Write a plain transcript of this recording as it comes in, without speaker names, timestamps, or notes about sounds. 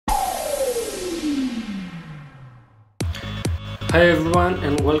Hi everyone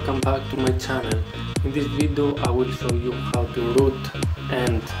and welcome back to my channel. In this video I will show you how to root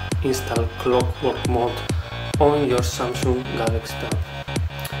and install Clockwork mod on your Samsung Galaxy Tab.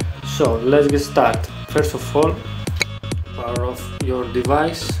 So let's get started. First of all, power off your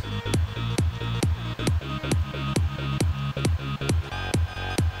device.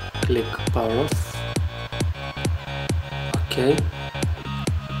 Click power off. Okay.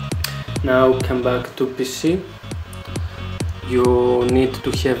 Now come back to PC. You need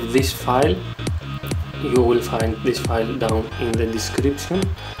to have this file. You will find this file down in the description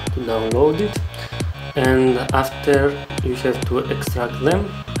to download it, and after you have to extract them.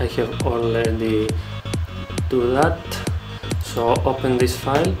 I have already do that. So open this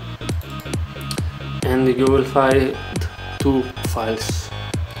file and you will find two files.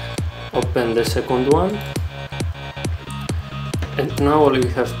 Open the second one, and now all you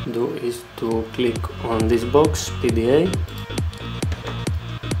have to do is to click on this box PDA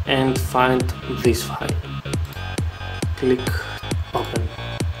and find this file. Click open.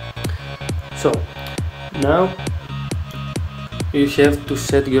 So now you have to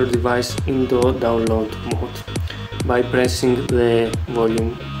set your device into download mode by pressing the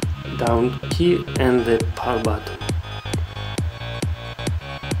volume down key and the power button.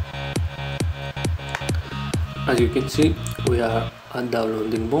 As you can see, we are at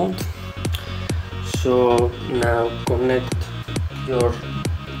downloading mode. So now connect your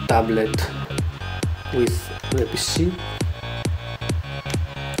tablet with the PC.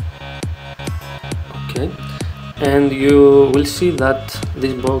 Okay, and you will see that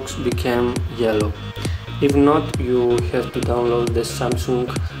this box became yellow. If not, you have to download the Samsung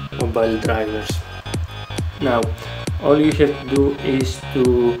mobile drivers. Now all you have to do is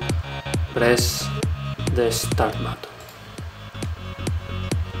to press the start button.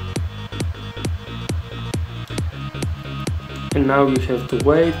 And now you have to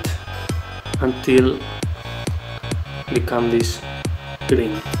wait until become this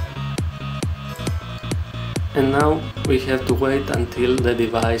green. And now we have to wait until the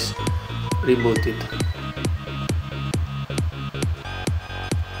device rebooted.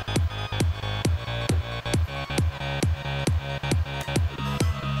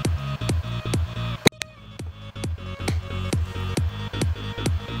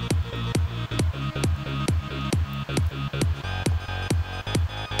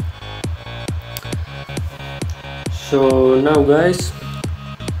 So now guys,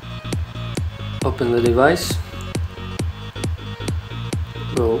 open the device,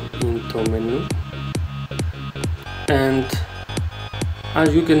 go into menu, and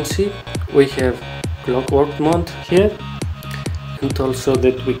as you can see we have Clockwork mod here and also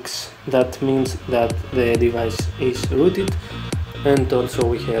the tweaks. That means that the device is rooted, and also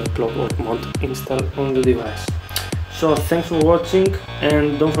we have Clockwork mod installed on the device. So thanks for watching,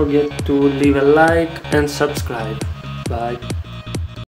 and don't forget to leave a like and subscribe. Bye.